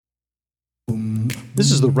This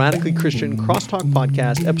is the Radically Christian Crosstalk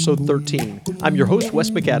Podcast, episode 13. I'm your host, Wes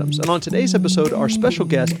McAdams, and on today's episode, our special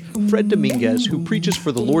guest, Fred Dominguez, who preaches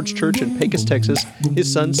for the Lord's Church in Pecos, Texas,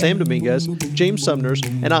 his son, Sam Dominguez, James Sumners,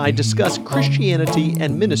 and I discuss Christianity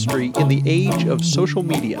and ministry in the age of social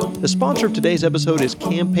media. The sponsor of today's episode is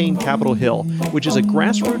Campaign Capitol Hill, which is a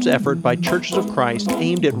grassroots effort by Churches of Christ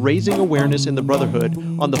aimed at raising awareness in the brotherhood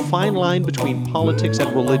on the fine line between politics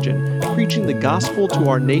and religion, preaching the gospel to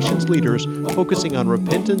our nation's leaders, focusing on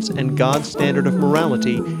repentance and God's standard of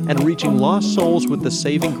morality, and reaching lost souls with the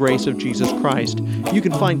saving grace of Jesus Christ. You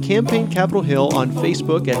can find Campaign Capitol Hill on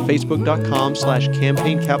Facebook at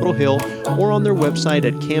facebook.com/Campaign Capitol Hill or on their website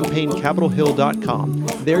at campaigncapitalhill.com.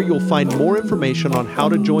 There you'll find more information on how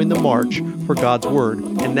to join the march for God's Word.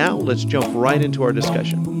 And now let's jump right into our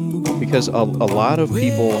discussion. Because a lot of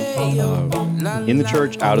people in the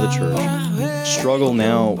church, out of the church, struggle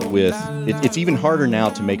now with, it's even harder now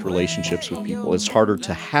to make relationships with people. It's harder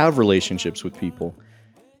to have relationships with people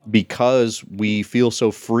because we feel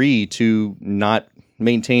so free to not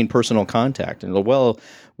maintain personal contact. And, well,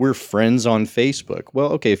 we're friends on Facebook.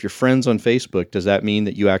 Well, okay, if you're friends on Facebook, does that mean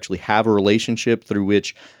that you actually have a relationship through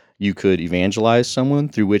which you could evangelize someone,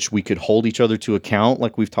 through which we could hold each other to account,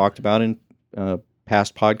 like we've talked about in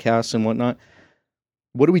past podcasts and whatnot?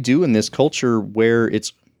 What do we do in this culture where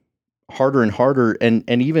it's harder and harder and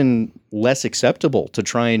even less acceptable to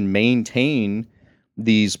try and maintain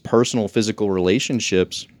these personal physical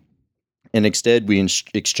relationships, and instead we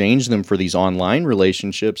exchange them for these online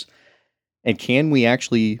relationships? And can we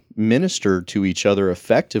actually minister to each other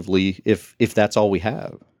effectively if that's all we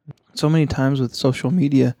have? So many times with social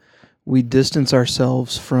media, we distance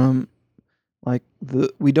ourselves from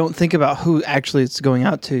we don't think about who actually it's going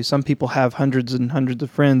out to. Some people have hundreds and hundreds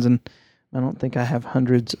of friends, and I don't think I have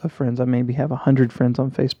hundreds of friends. I maybe have 100 friends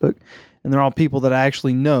on Facebook, and they're all people that I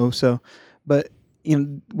actually know. But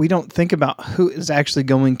we don't think about who is actually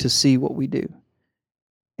going to see what we do.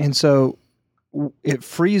 And so it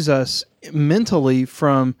frees us mentally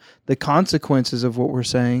from the consequences of what we're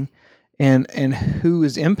saying and who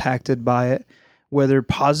is impacted by it, whether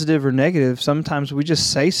positive or negative. Sometimes we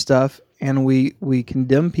just say stuff and we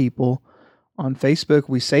condemn people on Facebook.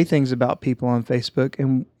 We say things about people on Facebook,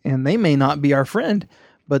 and they may not be our friend,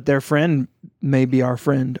 but their friend may be our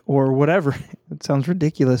friend or whatever. It sounds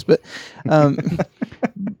ridiculous, but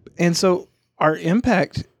and so our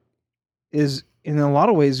impact is in a lot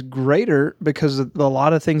of ways greater because of a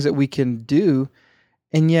lot of things that we can do,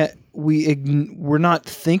 and yet we're not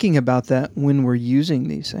thinking about that when we're using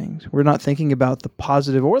these things. We're not thinking about the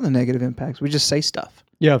positive or the negative impacts. We just say stuff.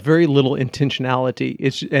 Yeah, very little intentionality.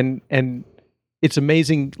 And it's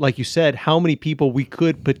amazing, like you said, how many people we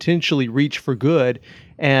could potentially reach for good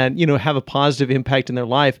and, have a positive impact in their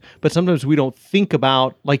life. But sometimes we don't think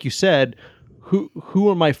about, like you said, who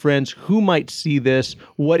are my friends? Who might see this?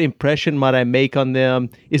 What impression might I make on them?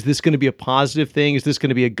 Is this going to be a positive thing? Is this going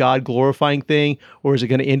to be a God-glorifying thing? Or is it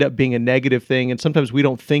going to end up being a negative thing? And sometimes we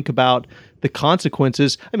don't think about the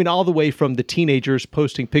consequences. I mean, all the way from the teenagers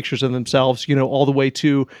posting pictures of themselves, all the way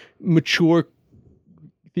to mature,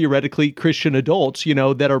 theoretically Christian adults,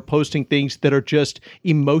 that are posting things that are just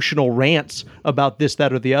emotional rants about this,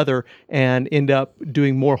 that, or the other, and end up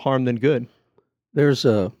doing more harm than good. There's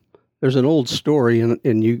an old story,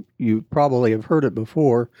 and you probably have heard it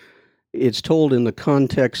before. It's told in the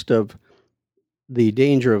context of the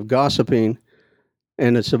danger of gossiping,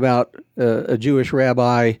 and it's about a Jewish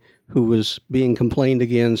rabbi who was being complained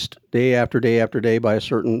against day after day after day by a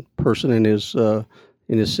certain person in his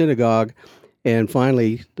synagogue. And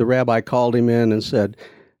finally, the rabbi called him in and said,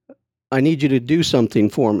 "I need you to do something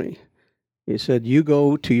for me." He said, "You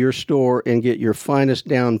go to your store and get your finest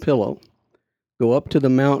down pillow. Go up to the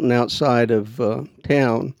mountain outside of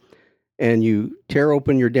town, and you tear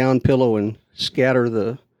open your down pillow and scatter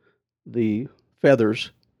the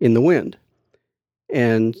feathers in the wind.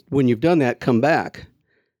 And when you've done that, come back."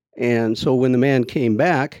 And so when the man came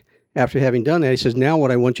back, after having done that, he says, "Now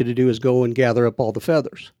what I want you to do is go and gather up all the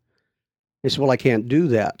feathers." He said, "Well, I can't do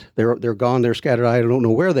that. They're gone, they're scattered, I don't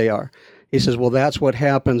know where they are." He says, "Well, that's what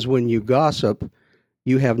happens when you gossip.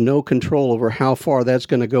 You have no control over how far that's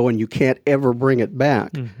going to go, and you can't ever bring it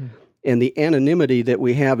back." Mm-hmm. And the anonymity that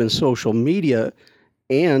we have in social media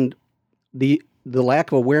and the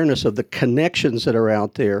lack of awareness of the connections that are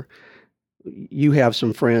out there. You have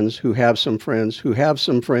some friends who have some friends who have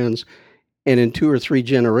some friends, and in 2 or 3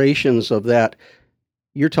 generations of that,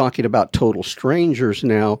 you're talking about total strangers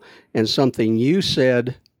now, and something you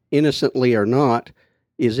said, innocently or not,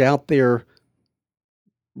 is out there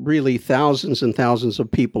really thousands and thousands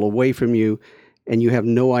of people away from you, and you have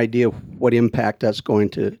no idea what impact that's going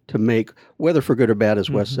to make, whether for good or bad, as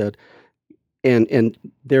Wes said. And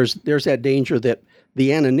there's that danger that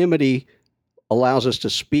the anonymity allows us to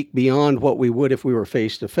speak beyond what we would if we were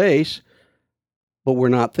face to face, but we're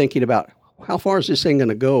not thinking about how far is this thing going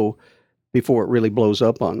to go before it really blows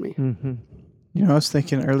up on me. You know, I was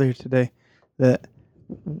thinking earlier today that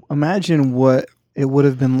imagine what it would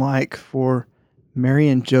have been like for Mary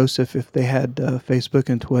and Joseph if they had Facebook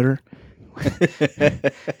and Twitter.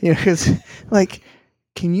 You know, because like,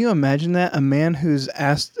 can you imagine that? A man who's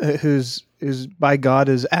asked, who's by God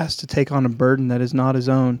is asked to take on a burden that is not his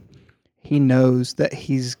own. He knows that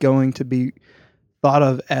he's going to be thought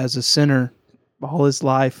of as a sinner all his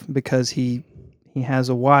life because he has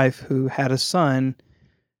a wife who had a son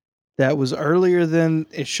that was earlier than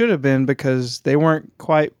it should have been because they weren't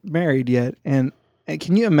quite married yet. And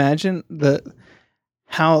can you imagine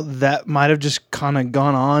how that might have just kind of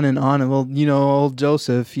gone on? And well, you know, old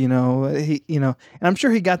Joseph, and I'm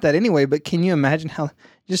sure he got that anyway, but can you imagine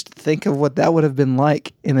just think of what that would have been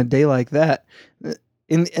like in a day like that?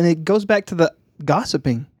 And it goes back to the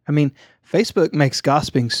gossiping. I mean, Facebook makes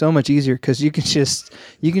gossiping so much easier because you can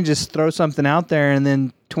just throw something out there and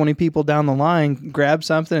then 20 people down the line grab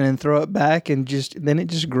something and throw it back and then it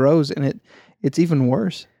just grows and it's even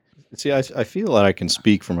worse. See, I feel that I can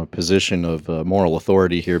speak from a position of moral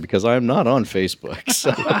authority here because I am not on Facebook.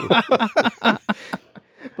 So.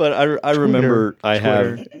 But I remember I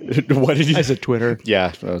have. What did you? I said Twitter.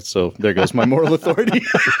 Yeah, so there goes my moral authority.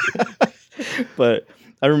 But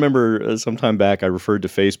I remember some time back I referred to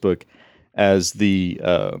Facebook as the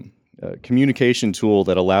communication tool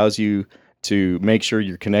that allows you to make sure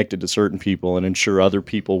you're connected to certain people and ensure other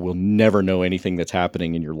people will never know anything that's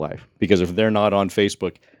happening in your life. Because if they're not on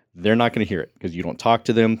Facebook, they're not going to hear it because you don't talk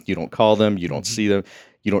to them, you don't call them, you don't see them,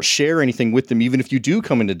 you don't share anything with them, even if you do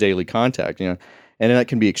come into daily contact. And that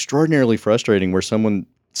can be extraordinarily frustrating where someone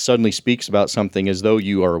suddenly speaks about something as though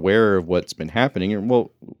you are aware of what's been happening. And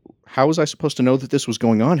well, how was I supposed to know that this was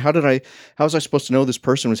going on? How was I supposed to know this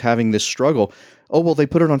person was having this struggle? Oh, well, they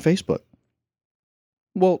put it on Facebook.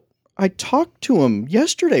 Well, I talked to them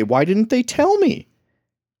yesterday. Why didn't they tell me?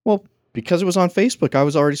 Well, because it was on Facebook. I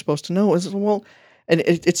was already supposed to know. And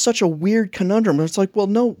it's such a weird conundrum. It's like, well,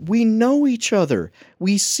 no, we know each other.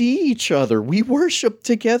 We see each other. We worship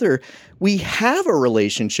together. We have a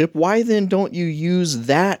relationship. Why then don't you use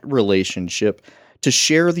that relationship to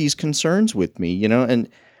share these concerns with me? And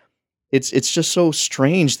it's just so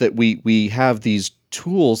strange that we have these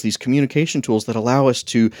tools, these communication tools that allow us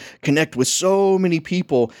to connect with so many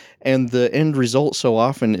people, and the end result so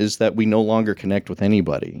often is that we no longer connect with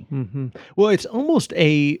anybody. Well, it's almost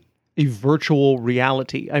a virtual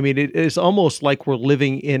reality. I mean, it is almost like we're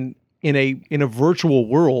living in a virtual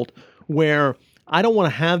world where I don't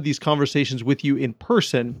want to have these conversations with you in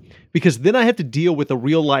person because then I have to deal with a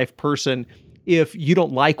real life person if you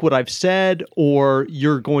don't like what I've said or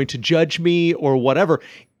you're going to judge me or whatever.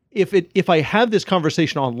 If I have this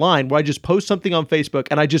conversation online where I just post something on Facebook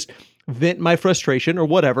and I just vent my frustration or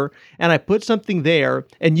whatever, and I put something there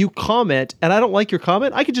and you comment and I don't like your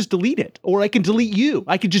comment, I could just delete it, or I can delete you.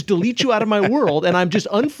 I could just delete you out of my world and I'm just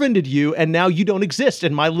unfriended you and now you don't exist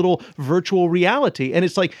in my little virtual reality. And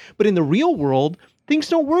it's like, but in the real world, things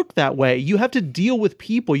don't work that way. You have to deal with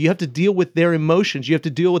people. You have to deal with their emotions. You have to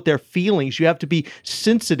deal with their feelings. You have to be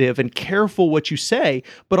sensitive and careful what you say.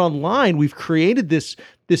 But online, we've created this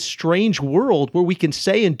strange world where we can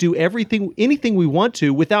say and do anything we want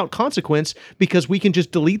to without consequence because we can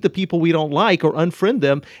just delete the people we don't like or unfriend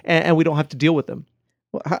them and we don't have to deal with them.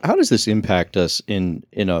 Well, how does this impact us in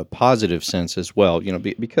a positive sense as well?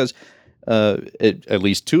 Because at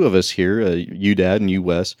least two of us here, you, Dad, and you,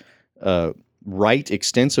 Wes, write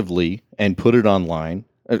extensively and put it online.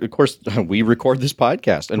 Of course, we record this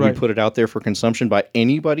podcast and we put it out there for consumption by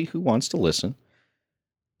anybody who wants to listen.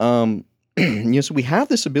 So we have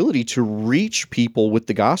this ability to reach people with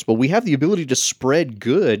the gospel. We have the ability to spread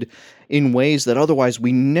good in ways that otherwise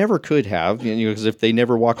we never could have. Because if they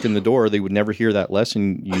never walked in the door, they would never hear that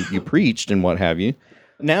lesson you preached and what have you.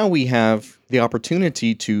 Now we have the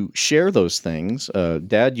opportunity to share those things.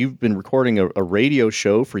 Dad, you've been recording a radio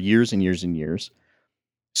show for years and years and years.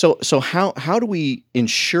 So how do we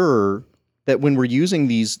ensure that when we're using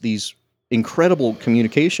these incredible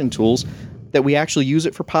communication tools, that we actually use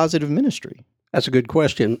it for positive ministry? That's a good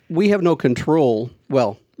question. We have no control.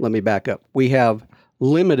 Well, let me back up. We have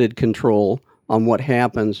limited control on what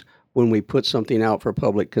happens when we put something out for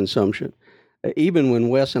public consumption. Even when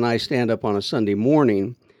Wes and I stand up on a Sunday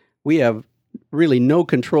morning, we have really no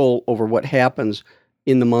control over what happens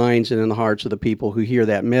in the minds and in the hearts of the people who hear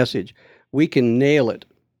that message. We can nail it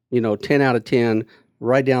 10 out of 10,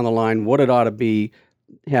 right down the line, what it ought to be,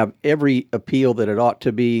 have every appeal that it ought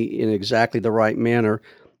to be in exactly the right manner.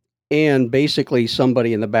 And basically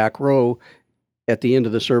somebody in the back row at the end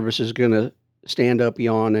of the service is going to stand up,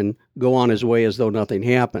 yawn, and go on his way as though nothing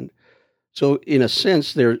happened. So in a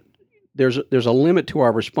sense, there's a limit to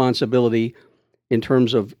our responsibility in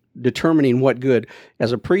terms of determining what good.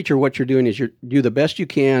 As a preacher, what you're doing is you do the best you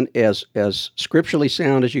can, as scripturally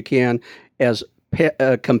sound as you can, as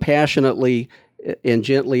compassionately and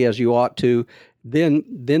gently as you ought to. Then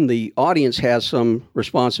the audience has some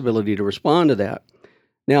responsibility to respond to that.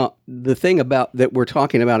 Now, the thing about that we're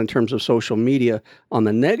talking about in terms of social media on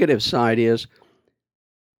the negative side is,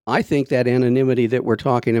 I think that anonymity that we're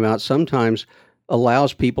talking about sometimes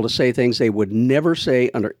allows people to say things they would never say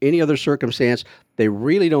under any other circumstance. They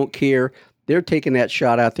really don't care. They're taking that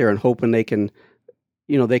shot out there and hoping they can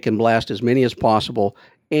blast as many as possible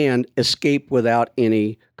and escape without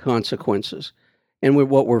any consequences. And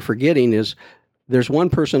what we're forgetting is there's one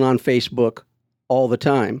person on Facebook all the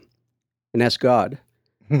time, and that's God.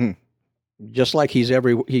 Just like he's here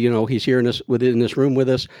within this room with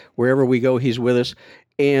us. Wherever we go, he's with us.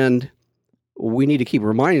 And we need to keep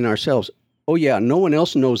reminding ourselves, oh yeah, no one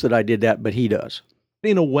else knows that I did that, but he does.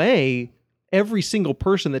 In a way, every single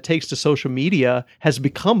person that takes to social media has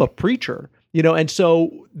become a preacher, and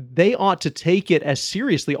so they ought to take it as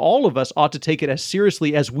seriously. All of us ought to take it as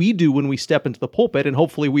seriously as we do when we step into the pulpit. And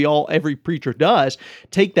hopefully every preacher does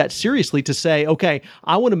take that seriously to say, okay,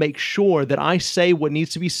 I want to make sure that I say what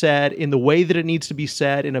needs to be said in the way that it needs to be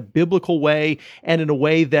said, in a biblical way, and in a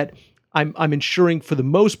way that I'm ensuring for the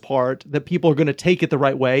most part that people are going to take it the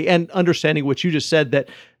right way, and understanding what you just said, that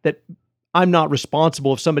I'm not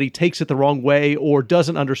responsible if somebody takes it the wrong way or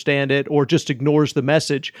doesn't understand it or just ignores the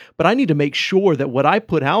message. But I need to make sure that what I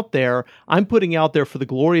put out there, I'm putting out there for the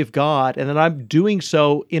glory of God, and that I'm doing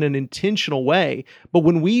so in an intentional way. But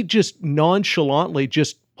when we just nonchalantly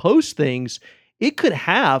just post things, it could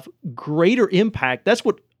have greater impact. That's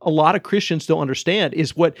what a lot of Christians don't understand,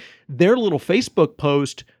 is what their little Facebook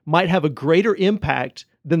post might have a greater impact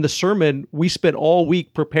than the sermon we spent all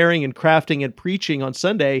week preparing and crafting and preaching on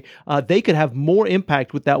Sunday. They could have more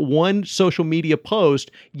impact with that one social media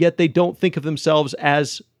post, yet they don't think of themselves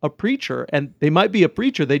as a preacher. And they might be a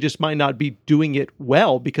preacher, they just might not be doing it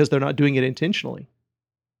well because they're not doing it intentionally.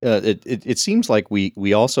 It seems like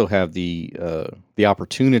we also have the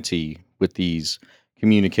opportunity with these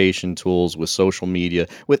communication tools, with social media,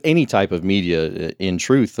 with any type of media, in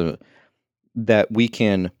truth, that we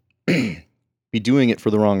can be doing it for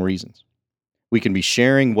the wrong reasons. We can be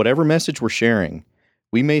sharing whatever message we're sharing.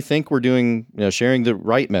 We may think we're doing, sharing the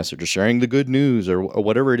right message or sharing the good news or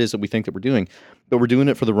whatever it is that we think that we're doing, but we're doing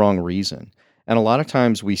it for the wrong reason. And a lot of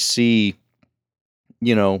times we see,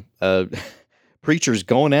 preachers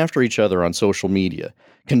going after each other on social media,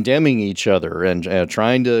 condemning each other, and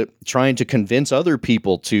trying to convince other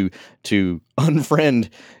people to unfriend,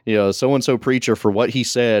 so-and-so preacher for what he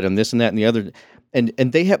said and this and that and the other. And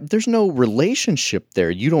there's no relationship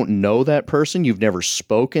there. You don't know that person. You've never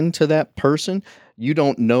spoken to that person. You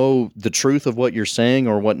don't know the truth of what you're saying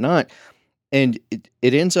or whatnot. And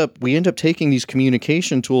we end up taking these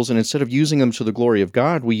communication tools, and instead of using them to the glory of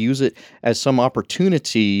God, we use it as some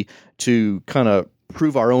opportunity to kind of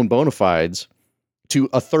prove our own bona fides to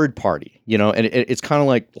a third party, and it's kind of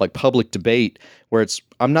like public debate, where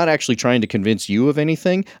I'm not actually trying to convince you of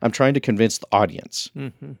anything. I'm trying to convince the audience.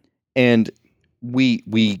 Mm-hmm. And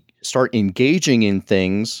we start engaging in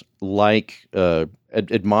things like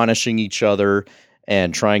admonishing each other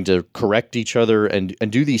and trying to correct each other and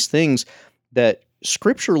do these things that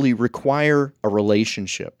scripturally require a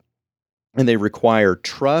relationship. And they require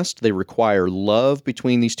trust, they require love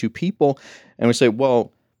between these two people. And we say,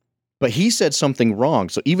 well, but he said something wrong.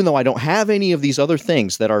 So even though I don't have any of these other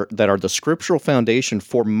things that are the scriptural foundation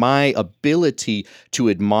for my ability to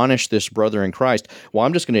admonish this brother in Christ, well,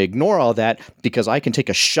 I'm just going to ignore all that because I can take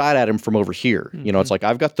a shot at him from over here. Mm-hmm. It's like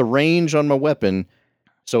I've got the range on my weapon,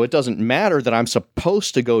 so it doesn't matter that I'm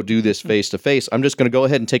supposed to go do this face to face. I'm just going to go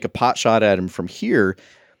ahead and take a pot shot at him from here.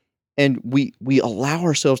 And we allow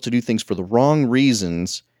ourselves to do things for the wrong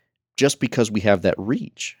reasons just because we have that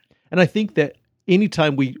reach. And I think that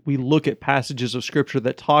anytime we look at passages of Scripture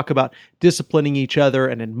that talk about disciplining each other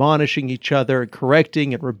and admonishing each other and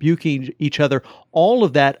correcting and rebuking each other, all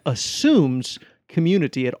of that assumes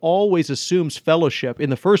community. It always assumes fellowship in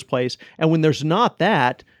the first place. And when there's not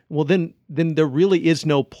that, well, then there really is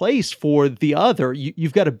no place for the other.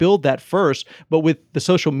 You've got to build that first. But with the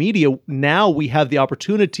social media, now we have the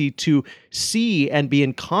opportunity to see and be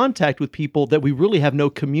in contact with people that we really have no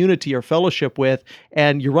community or fellowship with.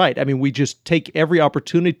 And you're right. I mean, we just take every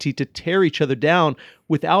opportunity to tear each other down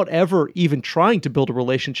without ever even trying to build a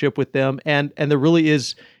relationship with them. And there really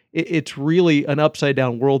is, it's really an upside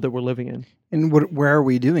down world that we're living in. And where are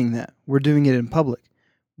we doing that? We're doing it in public.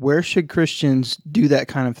 Where should Christians do that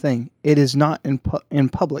kind of thing? It is not in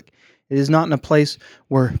public. It is not in a place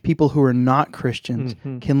where people who are not Christians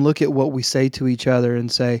can look at what we say to each other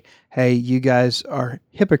and say, hey, you guys are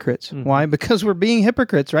hypocrites. Why? Because we're being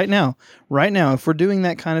hypocrites right now. Right now, if we're doing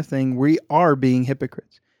that kind of thing, we are being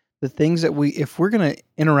hypocrites. The things that if we're going to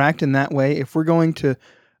interact in that way, if we're going to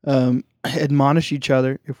admonish each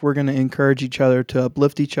other, if we're going to encourage each other, to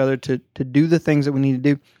uplift each other, to do the things that we need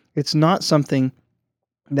to do, it's not something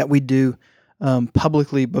that we do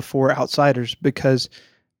publicly before outsiders, because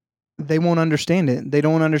they won't understand it. They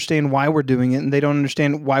don't understand why we're doing it, and they don't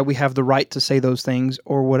understand why we have the right to say those things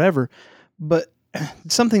or whatever. But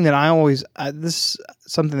something that this is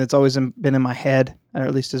something that's always been in my head, or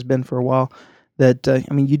at least has been for a while, that,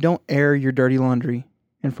 you don't air your dirty laundry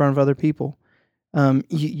in front of other people.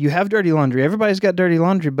 You have dirty laundry. Everybody's got dirty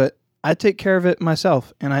laundry, but I take care of it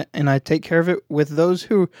myself, and I take care of it with those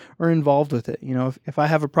who are involved with it. If I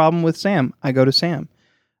have a problem with Sam, I go to Sam.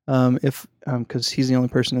 Because he's the only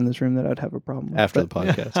person in this room that I'd have a problem with. After the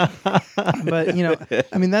podcast.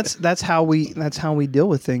 But that's how we deal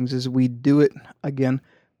with things, is we do it, again,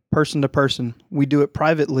 person to person. We do it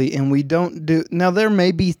privately, and we don't do. Now, there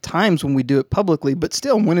may be times when we do it publicly, but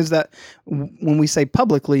still, when we say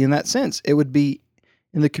publicly in that sense, it would be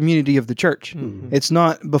in the community of the church. It's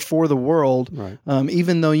not before the world. Right.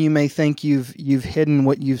 Even though you may think you've hidden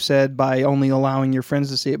what you've said by only allowing your friends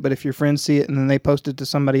to see it, but if your friends see it and then they post it to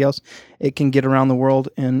somebody else, it can get around the world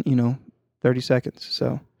in 30 seconds.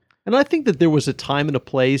 So, and I think that there was a time and a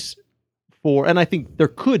place for, and I think there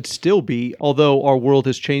could still be, although our world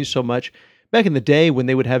has changed so much, back in the day when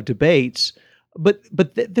they would have debates. But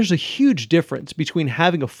there's a huge difference between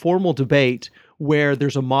having a formal debate where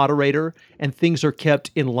there's a moderator and things are kept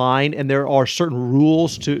in line and there are certain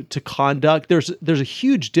rules to conduct. There's a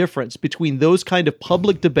huge difference between those kind of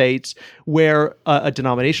public debates where a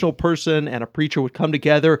denominational person and a preacher would come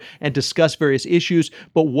together and discuss various issues,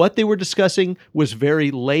 but what they were discussing was very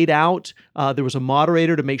laid out. There was a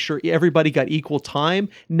moderator to make sure everybody got equal time.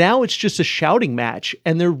 Now it's just a shouting match,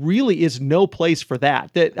 and there really is no place for that.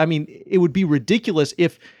 It would be ridiculous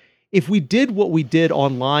if we did what we did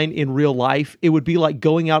online in real life. It would be like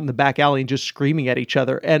going out in the back alley and just screaming at each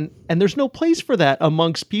other. And there's no place for that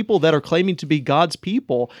amongst people that are claiming to be God's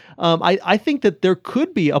people. I think that there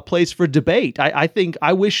could be a place for debate.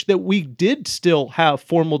 I wish that we did still have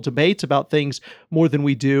formal debates about things more than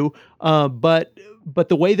we do. But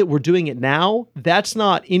the way that we're doing it now, that's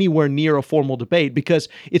not anywhere near a formal debate, because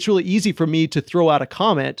it's really easy for me to throw out a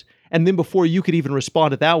comment, and then before you could even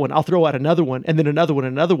respond to that one, I'll throw out another one, and then another one,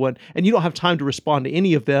 and another one, and you don't have time to respond to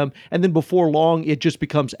any of them. And then before long, it just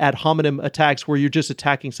becomes ad hominem attacks where you're just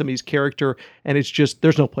attacking somebody's character, and it's just,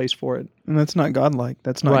 there's no place for it. And that's not godlike.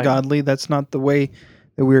 That's not godly. That's not the way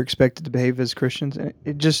that we're expected to behave as Christians. And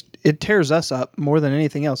it tears us up more than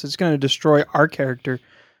anything else. It's going to destroy our character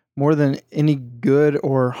more than any good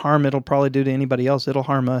or harm it'll probably do to anybody else. It'll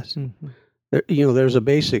harm us. Mm-hmm. There's a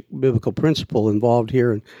basic biblical principle involved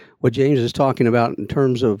here, and what James is talking about in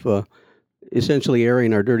terms of essentially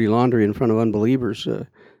airing our dirty laundry in front of unbelievers.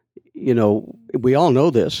 We all know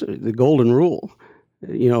this, the golden rule.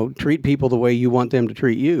 Treat people the way you want them to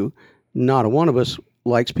treat you. Not a one of us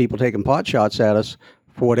likes people taking pot shots at us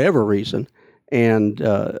for whatever reason. And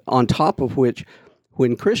on top of which,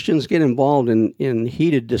 when Christians get involved in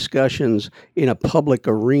heated discussions in a public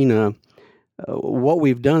arena, what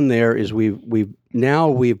we've done there is we've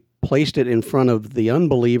placed it in front of the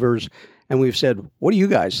unbelievers, and we've said, "What do you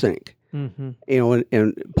guys think?" Mm-hmm.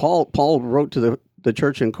 And Paul wrote to the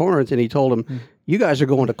church in Corinth, and he told them, "You guys are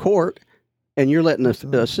going to court, and you're letting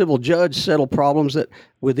a civil judge settle problems that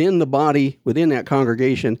within the body, within that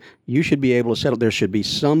congregation, you should be able to settle. There should be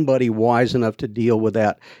somebody wise enough to deal with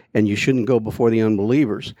that, and you shouldn't go before the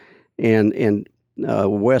unbelievers." And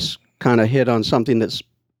Wes kind of hit on something that's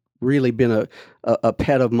really been a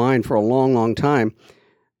pet of mine for a long, long time.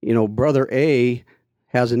 Brother A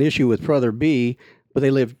has an issue with Brother B, but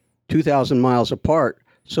they live 2,000 miles apart.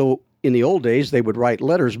 So in the old days, they would write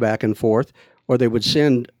letters back and forth, or they would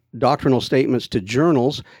send doctrinal statements to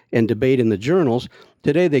journals and debate in the journals.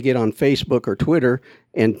 Today, they get on Facebook or Twitter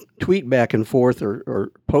and tweet back and forth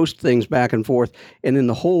or post things back and forth, and then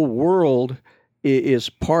the whole world is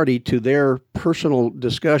party to their personal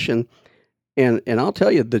discussion. And I'll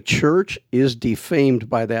tell you, the church is defamed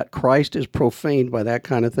by that. Christ is profaned by that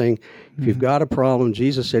kind of thing. If you've got a problem,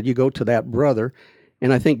 Jesus said, you go to that brother.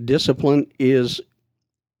 And I think discipline is,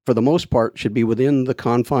 for the most part, should be within the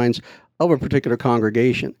confines of a particular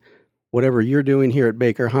congregation. Whatever you're doing here at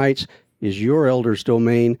Baker Heights is your elders'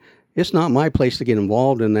 domain. It's not my place to get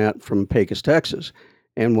involved in that from Pecos, Texas.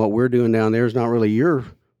 And what we're doing down there is not really your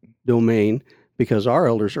domain, because our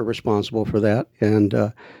elders are responsible for that.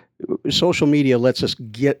 And social media lets us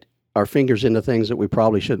get our fingers into things that we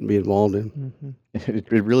probably shouldn't be involved in.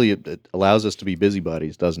 It really it allows us to be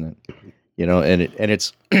busybodies, doesn't it? You know, and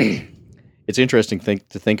it's it's interesting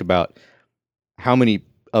to think about how many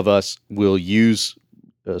of us will use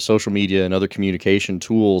social media and other communication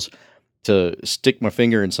tools to stick my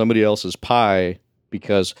finger in somebody else's pie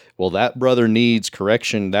because, well, that brother needs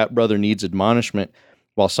correction, that brother needs admonishment,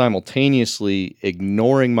 while simultaneously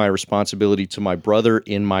ignoring my responsibility to my brother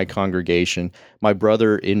in my congregation, my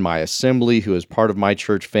brother in my assembly who is part of my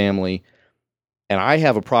church family. And I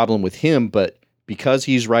have a problem with him, but because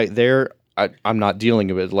he's right there, I'm not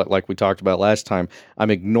dealing with it like we talked about last time. I'm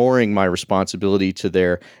ignoring my responsibility to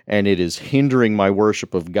there, and it is hindering my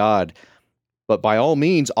worship of God. But by all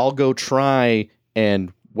means, I'll go try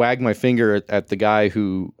and wag my finger at the guy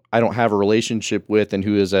who I don't have a relationship with and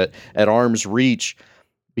who is at arm's reach,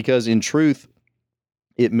 because in truth,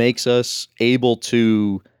 it makes us able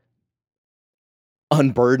to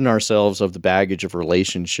unburden ourselves of the baggage of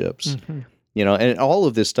relationships. You know, and all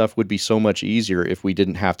of this stuff would be so much easier if we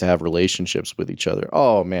didn't have to have relationships with each other.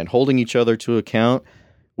 Oh man, holding each other to account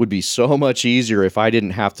would be so much easier if I didn't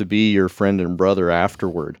have to be your friend and brother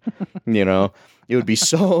afterward. You know, it would be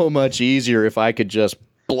so much easier if I could just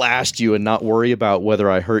blast you and not worry about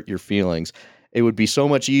whether I hurt your feelings. It would be so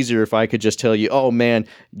much easier if I could just tell you, oh man,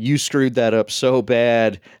 you screwed that up so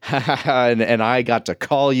bad, and I got to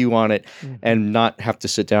call you on it, and not have to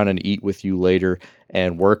sit down and eat with you later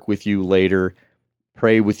and work with you later,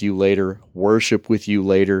 pray with you later, worship with you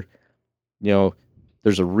later. You know,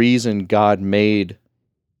 there's a reason God made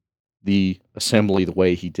the assembly the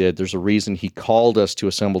way he did. There's a reason he called us to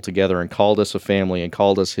assemble together and called us a family and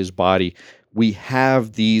called us his body. We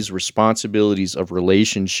have these responsibilities of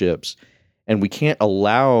relationships, and we can't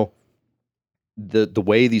allow the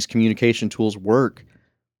way these communication tools work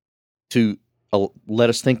to let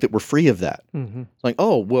us think that we're free of that. Like,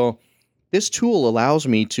 oh, well, this tool allows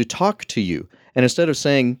me to talk to you. And instead of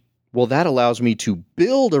saying, well, that allows me to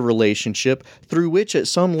build a relationship through which at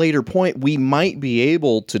some later point we might be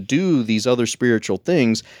able to do these other spiritual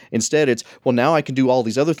things. Instead, it's, well, now I can do all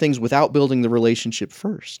these other things without building the relationship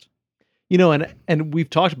first. You know, and we've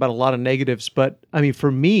talked about a lot of negatives, but I mean,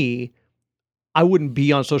 for me, I wouldn't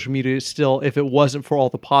be on social media still if it wasn't for all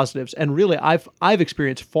the positives. And really, I've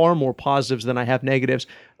experienced far more positives than I have negatives.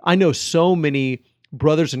 I know so many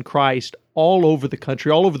brothers in Christ all over the country,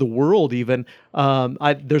 all over the world even.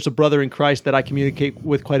 There's a brother in Christ that I communicate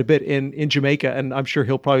with quite a bit in Jamaica, and I'm sure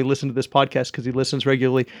he'll probably listen to this podcast because he listens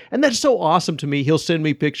regularly. And that's so awesome to me. He'll send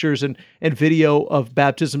me pictures and video of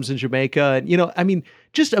baptisms in Jamaica. And, you know, I mean,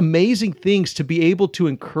 just amazing things to be able to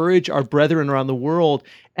encourage our brethren around the world.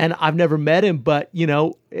 And I've never met him, but, you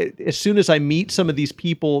know, as soon as I meet some of these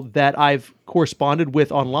people that I've corresponded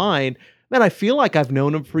with online, man, I feel like I've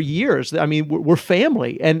known him for years. I mean, we're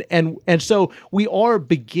family, and so we are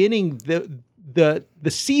beginning the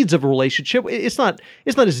seeds of a relationship. It's not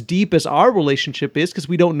as deep as our relationship is because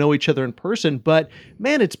we don't know each other in person. But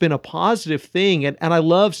man, it's been a positive thing, and I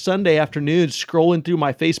love Sunday afternoons scrolling through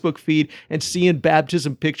my Facebook feed and seeing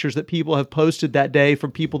baptism pictures that people have posted that day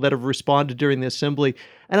from people that have responded during the assembly.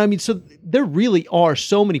 And I mean, so there really are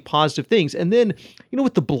so many positive things. And then, you know,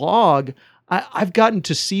 with the blog, I've gotten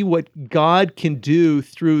to see what God can do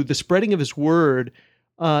through the spreading of his word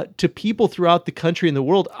to people throughout the country and the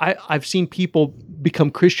world. I've seen people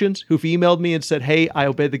become Christians who've emailed me and said, hey, I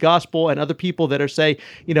obeyed the gospel, and other people that are saying,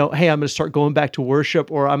 you know, hey, I'm going to start going back to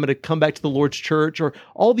worship, or I'm going to come back to the Lord's church, or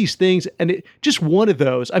all these things. And just one of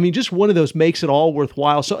those makes it all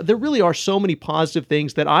worthwhile. So there really are so many positive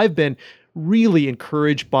things that I've been really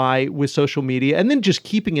encouraged by with social media, and then just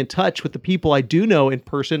keeping in touch with the people I do know in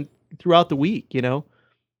person throughout the week, you know?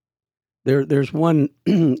 There's one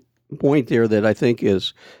point there that I think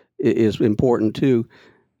is important too.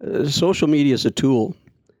 Social media is a tool,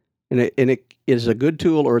 and it is a good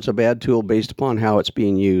tool or it's a bad tool based upon how it's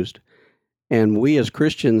being used. And we as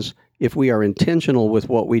Christians, if we are intentional with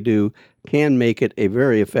what we do, can make it a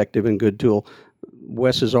very effective and good tool.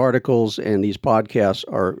 Wes's articles and these podcasts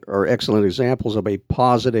are excellent examples of a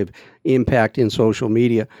positive impact in social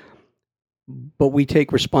media. but we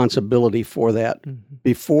take responsibility for that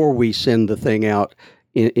before we send the thing out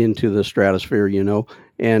into the stratosphere,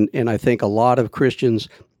 and I think a lot of Christians,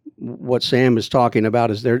 what Sam is talking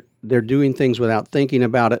about is they're doing things without thinking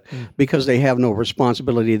about it because they have no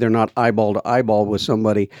responsibility. They're not eyeball to eyeball with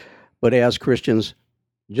somebody. But as Christians,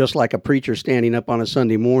 just like a preacher standing up on a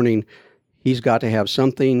Sunday morning, he's got to have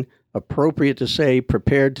something appropriate to say,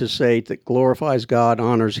 prepared to say, that glorifies God,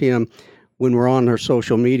 honors Him. When we're on our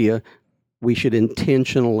social media, we should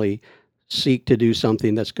intentionally seek to do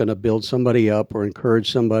something that's going to build somebody up or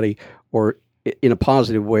encourage somebody or in a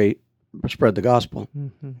positive way spread the gospel.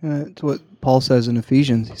 It's what Paul says in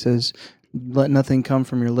Ephesians. He says, let nothing come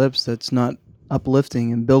from your lips that's not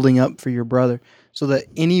uplifting and building up for your brother, so that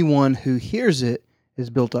anyone who hears it is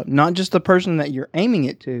built up. Not just the person that you're aiming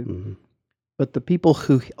it to, but the people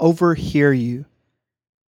who overhear you.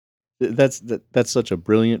 That's such a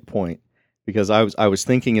brilliant point, because I was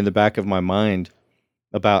thinking in the back of my mind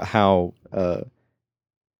about how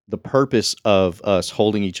the purpose of us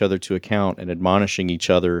holding each other to account and admonishing each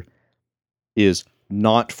other is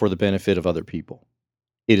not for the benefit of other people.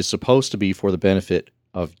 It is supposed to be for the benefit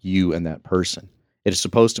of you and that person. It is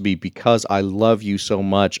supposed to be because I love you so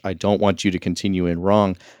much, I don't want you to continue in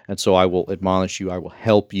wrong, and so I will admonish you, I will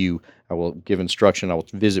help you, I will give instruction, I will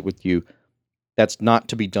visit with you. That's not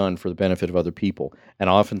to be done for the benefit of other people. And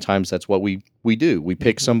oftentimes that's what we do. We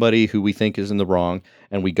pick somebody who we think is in the wrong,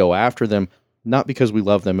 and we go after them, not because we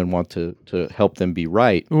love them and want to help them be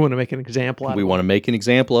right. We want to make an example out of them. We want to make an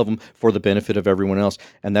example of them for the benefit of everyone else.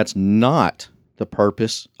 And that's not the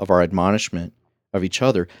purpose of our admonishment of each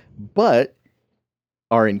other. But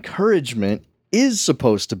our encouragement is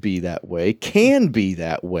supposed to be that way, can be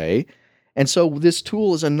that way. And so this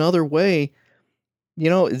tool is another way.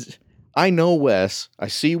 I know Wes, I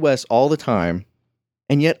see Wes all the time,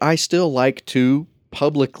 and yet I still like to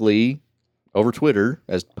publicly, over Twitter,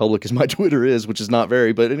 as public as my Twitter is, which is not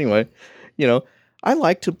very, but anyway, I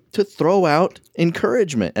like to throw out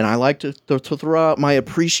encouragement, and I like to throw out my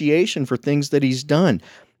appreciation for things that he's done.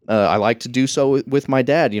 I like to do so with my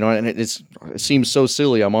dad, and it seems so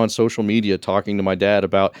silly. I'm on social media talking to my dad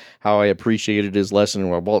about how I appreciated his lesson.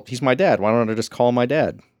 Well, he's my dad. Why don't I just call my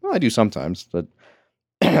dad? Well, I do sometimes, but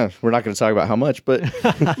we're not going to talk about how much, but,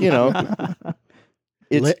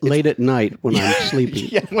 It's late at night when I'm sleeping.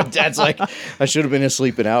 Yeah, my dad's like, I should have been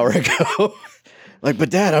asleep an hour ago. Like, but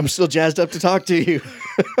Dad, I'm still jazzed up to talk to you.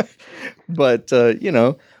 But,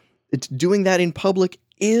 it's doing that in public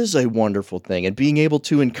is a wonderful thing. And being able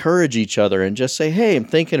to encourage each other and just say, hey, I'm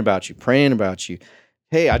thinking about you, praying about you.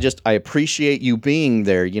 Hey, I appreciate you being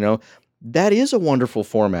there. That is a wonderful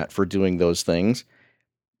format for doing those things.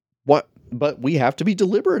 But we have to be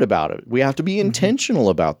deliberate about it. We have to be intentional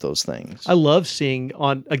about those things. I love seeing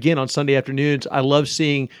on Sunday afternoons, I love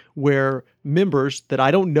seeing where members that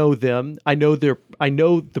I don't know them, I know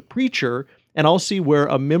the preacher, and I'll see where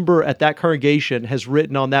a member at that congregation has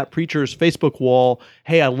written on that preacher's Facebook wall,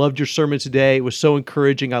 hey, I loved your sermon today. It was so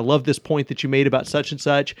encouraging. I love this point that you made about such and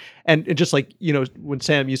such. And just like, when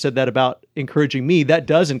Sam, you said that about encouraging me, that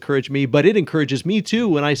does encourage me, but it encourages me too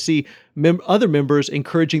when I see other members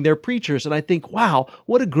encouraging their preachers. And I think, wow,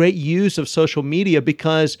 what a great use of social media,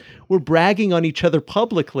 because we're bragging on each other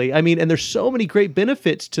publicly. And there's so many great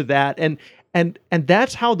benefits to that. And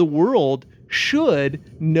that's how the world should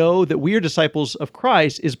know that we are disciples of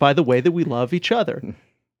Christ, is by the way that we love each other.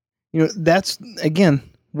 That's, again,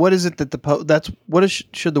 what is it that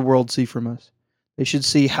should the world see from us? They should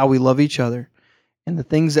see how we love each other and the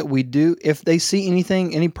things that we do. If they see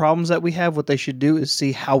any problems that we have, what they should do is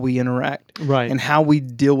see how we interact, right, and how we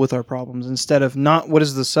deal with our problems, instead of not what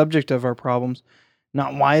is the subject of our problems,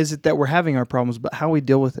 not why is it that we're having our problems, but how we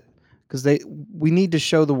deal with it. Because we need to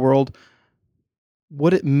show the world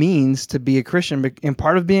what it means to be a Christian. And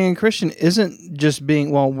part of being a Christian isn't just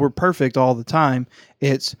being, we're perfect all the time.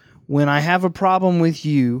 It's when I have a problem with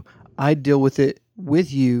you, I deal with it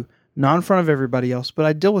with you, not in front of everybody else, but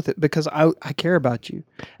I deal with it because I care about you.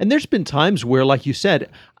 And there's been times where, like you said,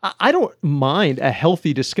 I don't mind a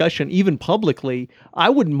healthy discussion, even publicly. I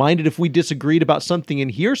wouldn't mind it if we disagreed about something in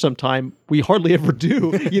here sometime. We hardly ever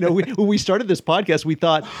do. When we started this podcast, we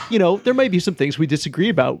thought, there might be some things we disagree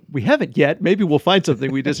about. We haven't yet. Maybe we'll find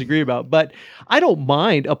something we disagree about. But I don't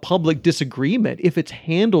mind a public disagreement if it's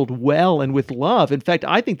handled well and with love. In fact,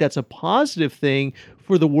 I think that's a positive thing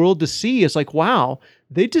for the world to see. It's like, wow,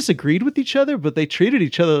 they disagreed with each other, but they treated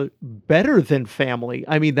each other better than family.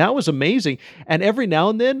 I mean, that was amazing. And every now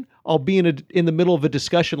and then I'll be in the middle of a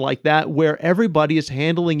discussion like that where everybody is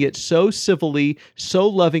handling it so civilly, so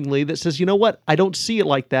lovingly that says, you know what, I don't see it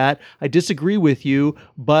like that. I disagree with you,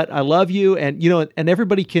 but I love you. And, and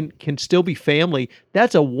everybody can still be family.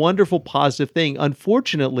 That's a wonderful, positive thing.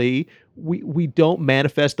 Unfortunately, we don't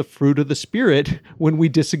manifest the fruit of the Spirit when we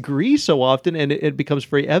disagree so often, and it becomes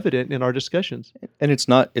very evident in our discussions. And it's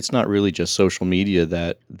not really just social media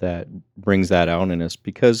that brings that out in us,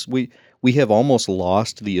 because we have almost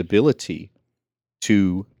lost the ability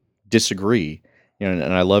to disagree.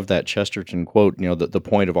 And I love that Chesterton quote, the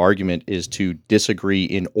point of argument is to disagree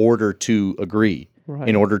in order to agree, right,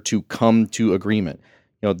 in order to come to agreement.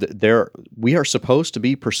 We are supposed to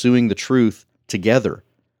be pursuing the truth together.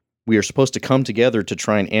 We are supposed to come together to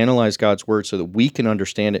try and analyze God's word so that we can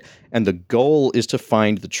understand it. And the goal is to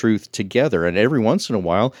find the truth together. And every once in a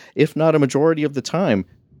while, if not a majority of the time,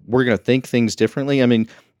 we're going to think things differently. I mean,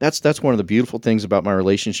 that's one of the beautiful things about my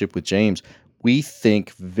relationship with James. We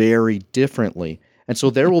think very differently. And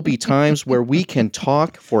so there will be times where we can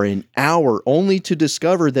talk for an hour only to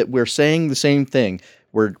discover that we're saying the same thing.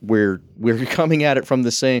 We're coming at it from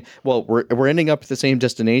the same. Well, we're ending up at the same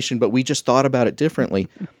destination, but we just thought about it differently.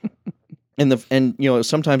 And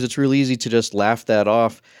sometimes it's really easy to just laugh that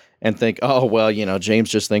off and think, oh well, James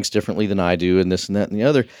just thinks differently than I do, and this and that and the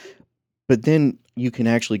other. But then you can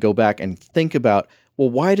actually go back and think about, well,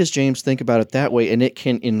 why does James think about it that way? And it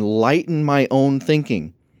can enlighten my own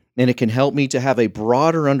thinking. And it can help me to have a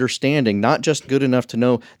broader understanding, not just good enough to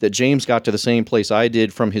know that James got to the same place I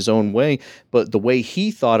did from his own way, but the way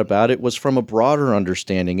he thought about it was from a broader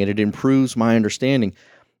understanding, and it improves my understanding.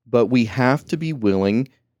 But we have to be willing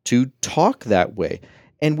to talk that way.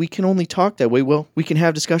 And we can only talk that way. Well, we can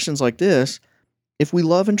have discussions like this if we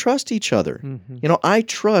love and trust each other. Mm-hmm. I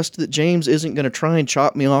trust that James isn't going to try and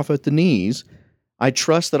chop me off at the knees. I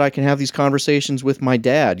trust that I can have these conversations with my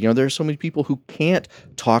dad. There are so many people who can't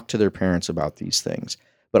talk to their parents about these things,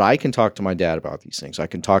 but I can talk to my dad about these things. I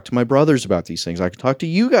can talk to my brothers about these things. I can talk to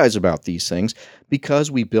you guys about these things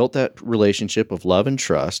because we built that relationship of love and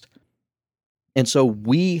trust. And so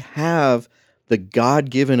we have the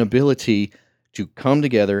God-given ability to come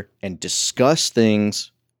together and discuss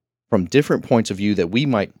things from different points of view that we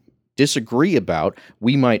might disagree about,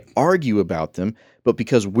 we might argue about them, but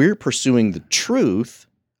because we're pursuing the truth,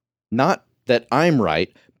 not that I'm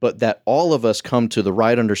right, but that all of us come to the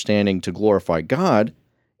right understanding to glorify God,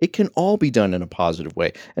 it can all be done in a positive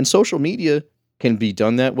way. And social media can be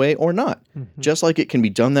done that way or not, just like it can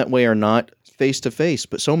be done that way or not face-to-face.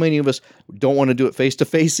 But so many of us don't want to do it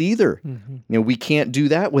face-to-face either. We can't do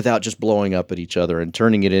that without just blowing up at each other and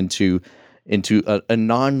turning it into a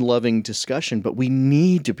non-loving discussion. But we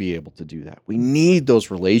need to be able to do that. We need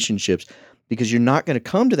those relationships, because you're not going to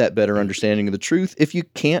come to that better understanding of the truth if you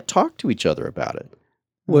can't talk to each other about it.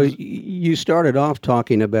 Well, you started off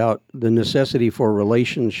talking about the necessity for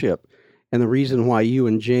relationship, and the reason why you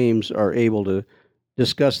and James are able to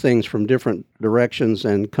discuss things from different directions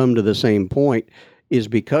and come to the same point is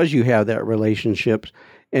because you have that relationship.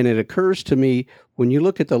 And it occurs to me, when you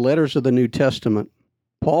look at the letters of the New Testament,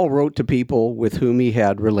 Paul wrote to people with whom he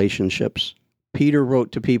had relationships. Peter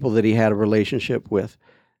wrote to people that he had a relationship with.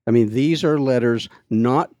 I mean, these are letters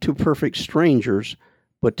not to perfect strangers,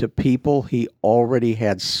 but to people he already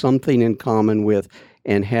had something in common with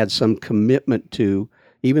and had some commitment to.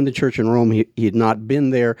 Even the church in Rome, he had not been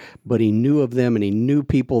there, but he knew of them, and he knew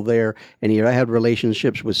people there, and he had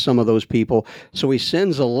relationships with some of those people. So he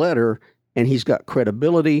sends a letter, and he's got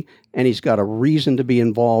credibility, and he's got a reason to be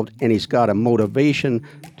involved, and he's got a motivation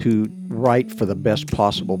to write for the best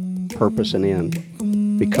possible purpose and end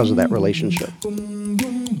because of that relationship.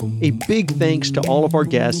 A big thanks to all of our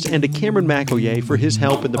guests and to Cameron McElroy for his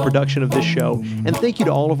help in the production of this show. And thank you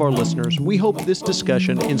to all of our listeners. We hope this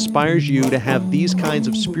discussion inspires you to have these kinds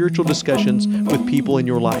of spiritual discussions with people in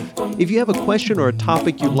your life. If you have a question or a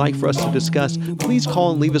topic you'd like for us to discuss, please call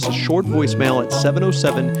and leave us a short voicemail at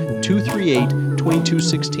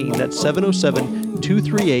 707-238-2216. That's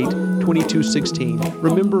 707-238-2216.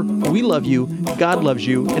 Remember, we love you, God loves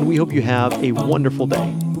you, and we hope you have a wonderful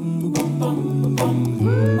day.